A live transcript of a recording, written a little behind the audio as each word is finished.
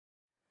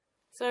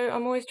So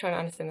I'm always trying to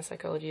understand the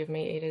psychology of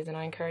meat eaters, and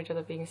I encourage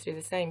other vegans to do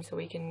the same so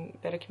we can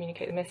better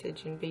communicate the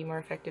message and be more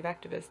effective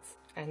activists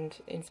and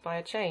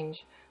inspire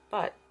change.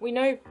 But we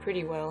know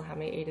pretty well how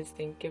meat eaters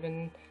think,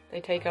 given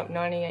they take up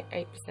 98%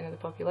 of the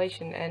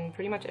population, and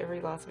pretty much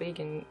every last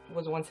vegan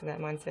was once in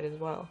that mindset as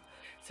well.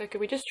 So could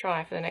we just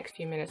try for the next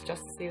few minutes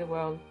just to see the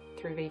world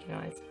through vegan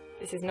eyes?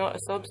 This is not a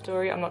sob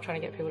story. I'm not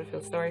trying to get people to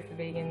feel sorry for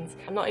vegans.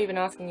 I'm not even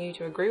asking you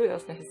to agree with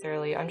us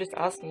necessarily. I'm just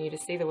asking you to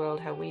see the world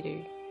how we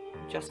do,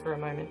 just for a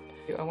moment.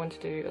 I want to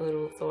do a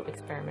little thought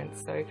experiment.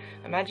 So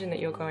imagine that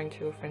you're going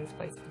to a friend's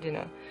place for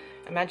dinner.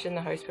 Imagine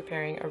the host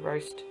preparing a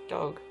roast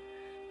dog.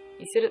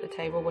 You sit at the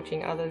table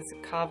watching others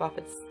carve up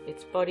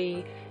its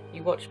body.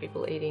 You watch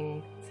people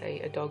eating, say,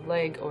 a dog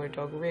leg or a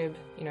dog rib,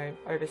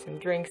 over some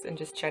drinks and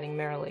just chatting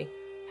merrily.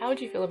 How would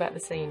you feel about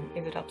the scene?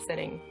 Is it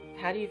upsetting?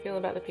 How do you feel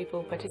about the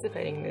people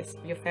participating in this?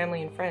 Your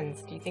family and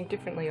friends? Do you think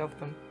differently of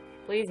them?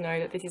 Please know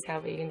that this is how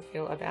vegans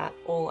feel about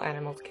all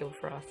animals killed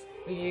for us.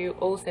 We view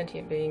all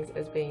sentient beings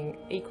as being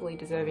equally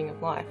deserving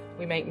of life.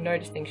 We make no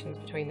distinctions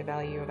between the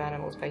value of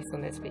animals based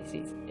on their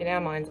species. In our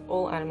minds,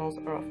 all animals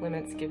are off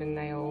limits given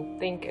they all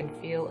think and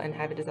feel and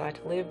have a desire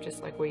to live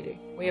just like we do.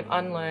 We have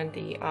unlearned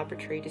the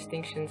arbitrary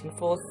distinctions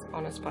enforced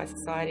on us by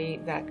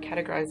society that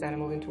categorize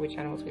animals into which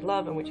animals we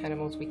love and which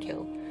animals we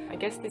kill. I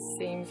guess this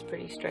seems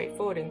pretty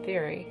straightforward in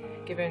theory,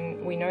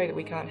 given we know that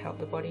we can't help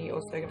the body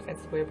or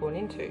circumstances we're born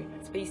into.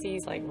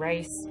 Species like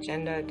race,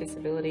 gender,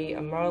 disability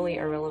are morally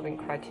irrelevant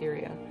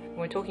criteria. When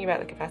we're talking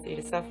about the capacity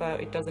to suffer,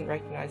 it doesn't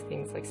recognize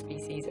things like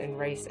species and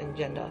race and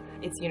gender.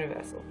 It's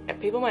universal.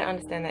 And people might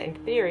understand that in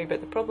theory,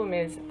 but the problem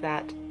is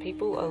that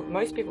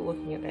most people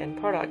looking at the end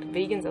product,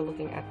 vegans are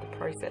looking at the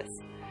process.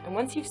 And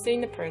once you've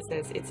seen the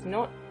process, it's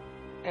not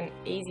an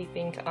easy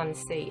thing to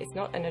unsee. It's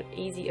not an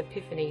easy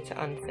epiphany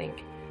to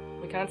unthink.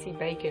 We can't see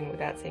bacon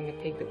without seeing a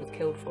pig that was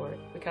killed for it.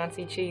 We can't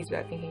see cheese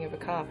without thinking of a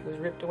calf who was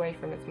ripped away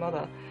from its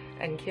mother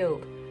and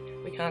killed.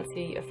 We can't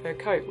see a fur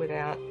coat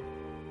without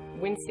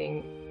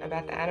wincing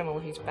about the animal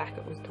whose back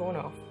it was torn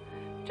off.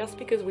 Just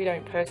because we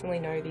don't personally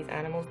know these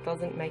animals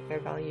doesn't make their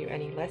value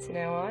any less in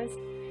our eyes,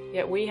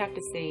 yet we have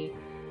to see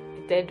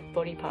the dead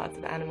body parts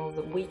of animals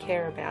that we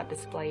care about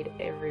displayed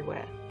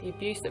everywhere. The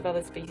abuse of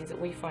other species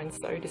that we find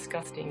so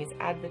disgusting is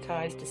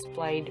advertised,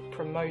 displayed,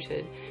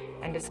 promoted,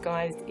 and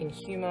disguised in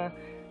humour,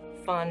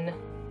 fun,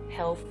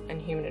 health,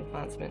 and human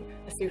advancement.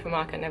 A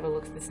supermarket never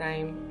looks the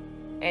same.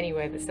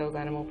 Anywhere that sells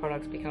animal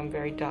products become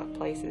very dark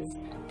places.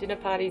 Dinner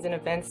parties and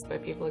events where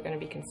people are going to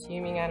be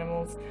consuming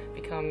animals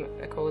become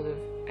a cause of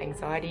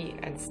anxiety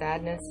and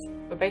sadness.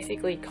 We're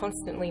basically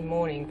constantly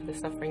mourning for the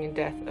suffering and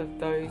death of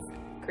those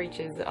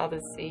creatures that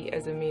others see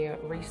as a mere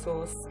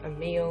resource, a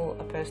meal,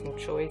 a personal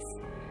choice.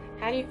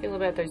 How do you feel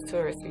about those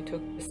tourists who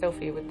took a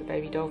selfie with the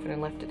baby dolphin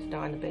and left it to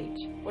die on the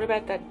beach? What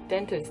about that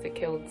dentist that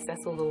killed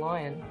Cecil the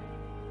lion?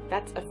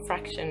 That's a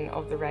fraction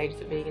of the rage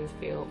that vegans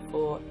feel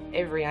for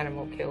every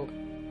animal killed.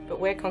 But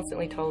we're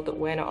constantly told that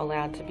we're not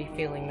allowed to be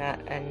feeling that,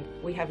 and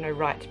we have no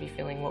right to be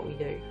feeling what we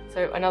do.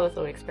 So another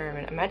thought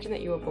experiment. Imagine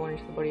that you were born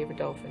into the body of a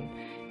dolphin.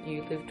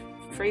 You lived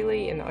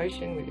freely in the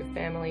ocean with your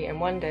family,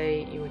 and one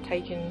day you were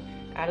taken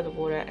out of the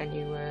water and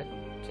you were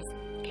just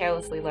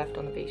carelessly left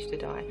on the beach to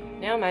die.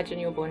 Now imagine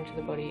you were born into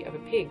the body of a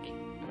pig,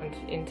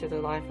 and into the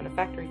life on a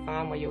factory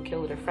farm where you were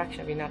killed at a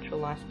fraction of your natural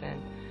lifespan.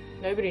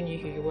 Nobody knew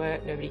who you were,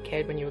 nobody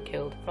cared when you were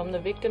killed. From the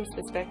victim's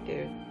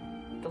perspective,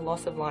 the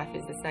loss of life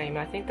is the same.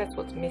 I think that's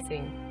what's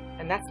missing,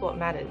 and that's what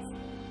matters.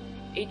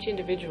 Each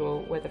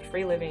individual, whether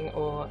free living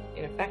or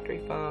in a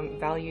factory farm,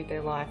 valued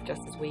their life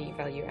just as we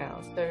value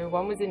ours. So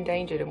one was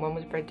endangered and one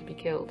was bred to be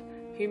killed.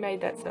 Who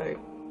made that so?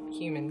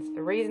 Humans.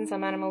 The reason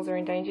some animals are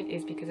endangered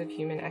is because of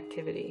human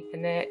activity,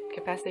 and their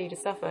capacity to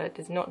suffer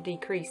does not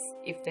decrease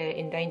if their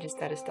endangered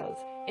status does.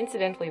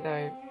 Incidentally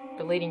though,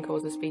 the leading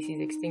cause of species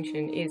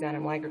extinction is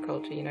animal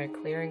agriculture,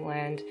 clearing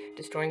land,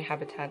 destroying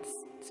habitats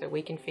so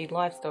we can feed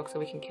livestock, so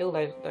we can kill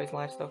those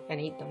livestock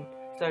and eat them.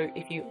 So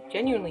if you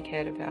genuinely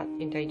cared about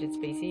endangered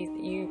species,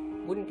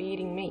 you wouldn't be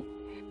eating meat.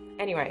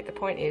 Anyway, the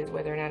point is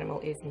whether an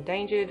animal is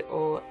endangered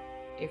or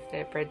if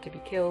they're bred to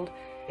be killed,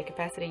 their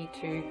capacity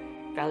to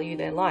value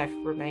their life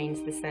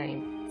remains the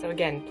same. So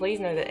again, please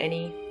know that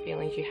any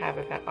feelings you have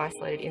about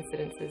isolated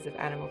incidences of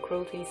animal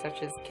cruelty,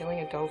 such as killing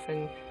a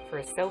dolphin for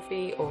a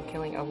selfie or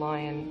killing a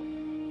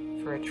lion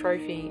for a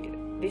trophy,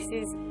 this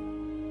is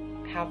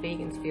how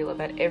vegans feel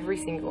about every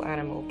single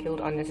animal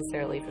killed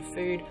unnecessarily for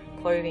food,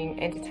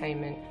 clothing,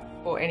 entertainment,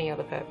 or any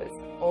other purpose.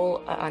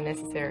 All are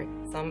unnecessary.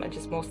 Some are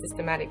just more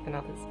systematic than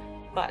others.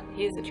 But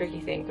here's the tricky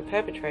thing, the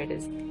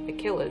perpetrators, the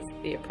killers,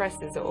 the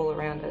oppressors are all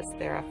around us.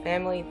 They're our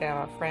family, they're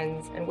our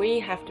friends, and we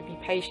have to be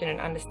patient and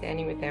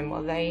understanding with them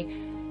while they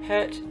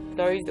hurt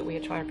those that we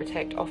are trying to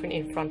protect, often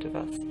in front of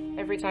us.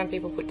 Every time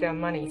people put down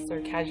money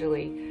so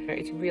casually,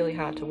 it's really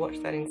hard to watch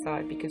that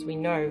inside because we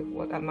know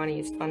what that money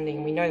is funding,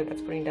 and we know that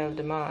that's putting down a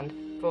demand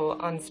for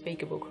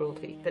unspeakable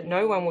cruelty that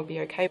no one would be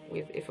okay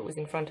with if it was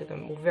in front of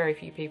them, or very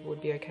few people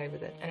would be okay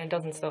with it. And it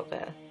doesn't stop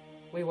there.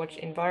 We watch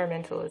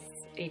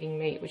environmentalists eating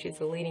meat, which is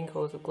the leading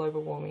cause of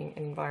global warming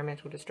and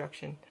environmental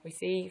destruction. We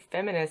see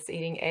feminists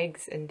eating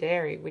eggs and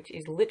dairy, which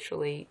is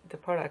literally the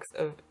products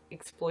of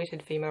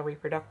exploited female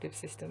reproductive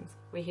systems.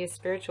 We hear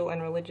spiritual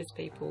and religious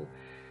people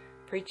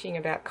preaching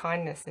about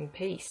kindness and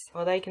peace,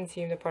 while they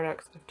consume the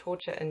products of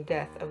torture and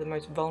death of the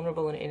most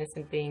vulnerable and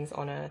innocent beings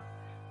on earth.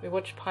 We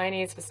watch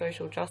pioneers for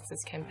social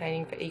justice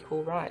campaigning for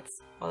equal rights,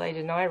 while they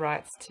deny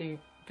rights to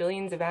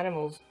billions of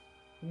animals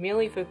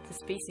merely for the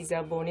species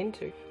they're born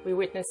into. We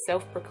witness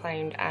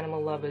self-proclaimed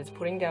animal lovers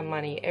putting down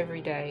money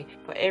every day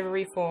for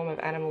every form of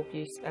animal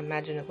abuse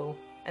imaginable,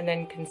 and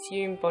then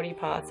consume body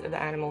parts of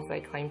the animals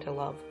they claim to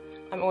love.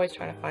 I'm always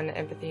trying to find the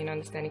empathy and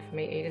understanding for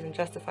meat eaters and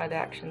justify their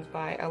actions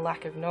by a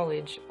lack of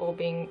knowledge or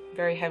being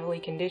very heavily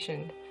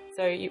conditioned.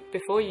 So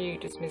before you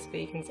dismiss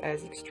vegans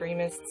as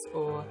extremists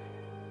or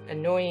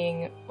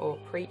annoying or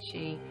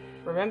preachy,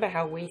 remember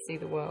how we see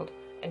the world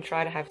and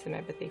try to have some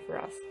empathy for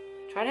us.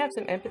 Try to have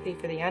some empathy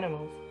for the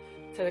animals.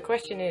 So the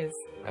question is,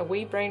 are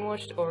we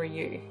brainwashed or are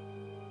you?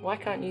 Why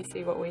can't you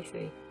see what we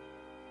see?